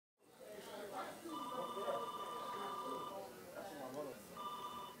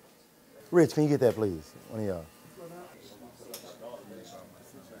Rich, can you get that, please? One of y'all.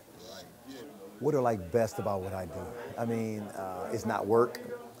 What are like best about what I do? I mean, it's not work.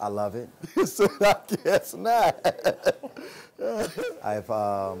 I love it. So I guess not. I've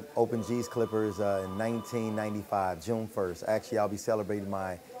opened G's Clippers in 1995, June 1st. Actually, I'll be celebrating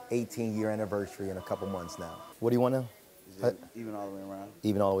my 18-year anniversary in a couple months now. What do you want to? Even all the way around?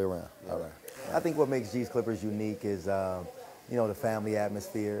 Even all the way around. Yeah. All right. I think what makes G's Clippers unique is, you know, the family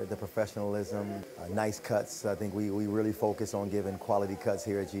atmosphere, the professionalism, nice cuts. I think we really focus on giving quality cuts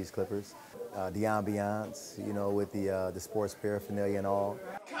here at G's Clippers. The ambiance, you know, with the sports paraphernalia and all.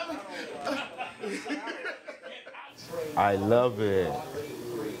 I love it.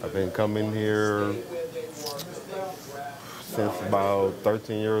 I've been coming here since about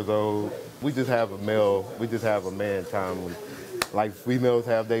 13 years old. We just have a man time. Like females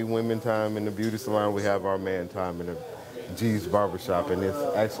have their women time in the beauty salon, we have our man time in the G's barbershop, and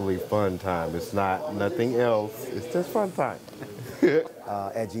it's actually fun time. It's not nothing else, it's just fun time.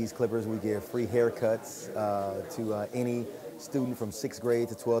 At G's Clippers, we give free haircuts to any student from 6th grade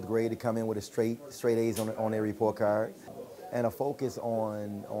to 12th grade to come in with a straight A's on their report card, and a focus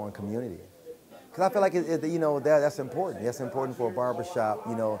on community. Because I feel like you know, that's important. That's important for a barbershop,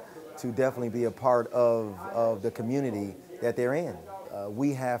 you know, to definitely be a part of the community that they're in.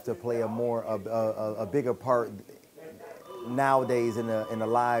 We have to play a bigger part nowadays in the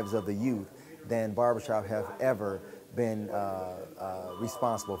lives of the youth than barbershop have ever been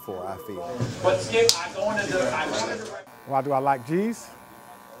responsible for, I feel. But Skip, Why do I like G's?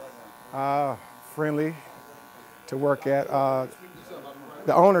 Friendly to work at.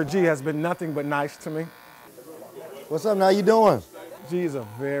 The owner, G, has been nothing but nice to me. What's up, now? How you doing? G's a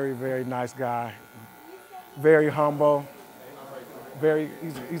very, very nice guy. Very humble.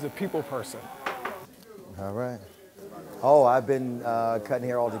 He's a people person. All right. Oh, I've been cutting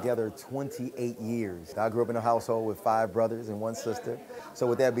hair altogether 28 years. I grew up in a household with 5 brothers and 1 sister. So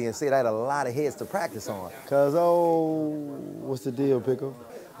with that being said, I had a lot of heads to practice on. Cause, oh, what's the deal, Pickle?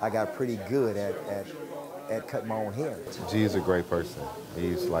 I got pretty good at cutting my own hair. G's a great person.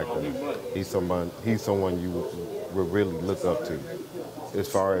 He's like he's someone you would really look up to. As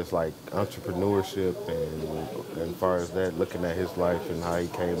far as like entrepreneurship and as far as that, looking at his life and how he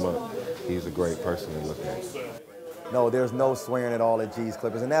came up, he's a great person to look at. No, there's no swearing at all at G's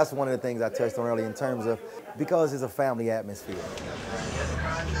Clippers, and that's one of the things I touched on earlier in terms of, because it's a family atmosphere.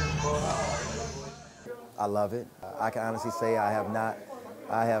 I love it. I can honestly say I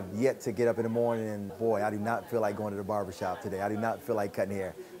have yet to get up in the morning and, boy, I do not feel like going to the barbershop today. I do not feel like cutting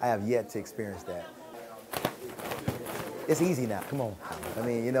hair. I have yet to experience that. It's easy now, come on. I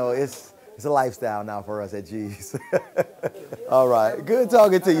mean, you know, it's a lifestyle now for us at G's. All right, good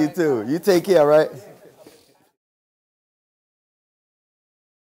talking to you too. You take care, right?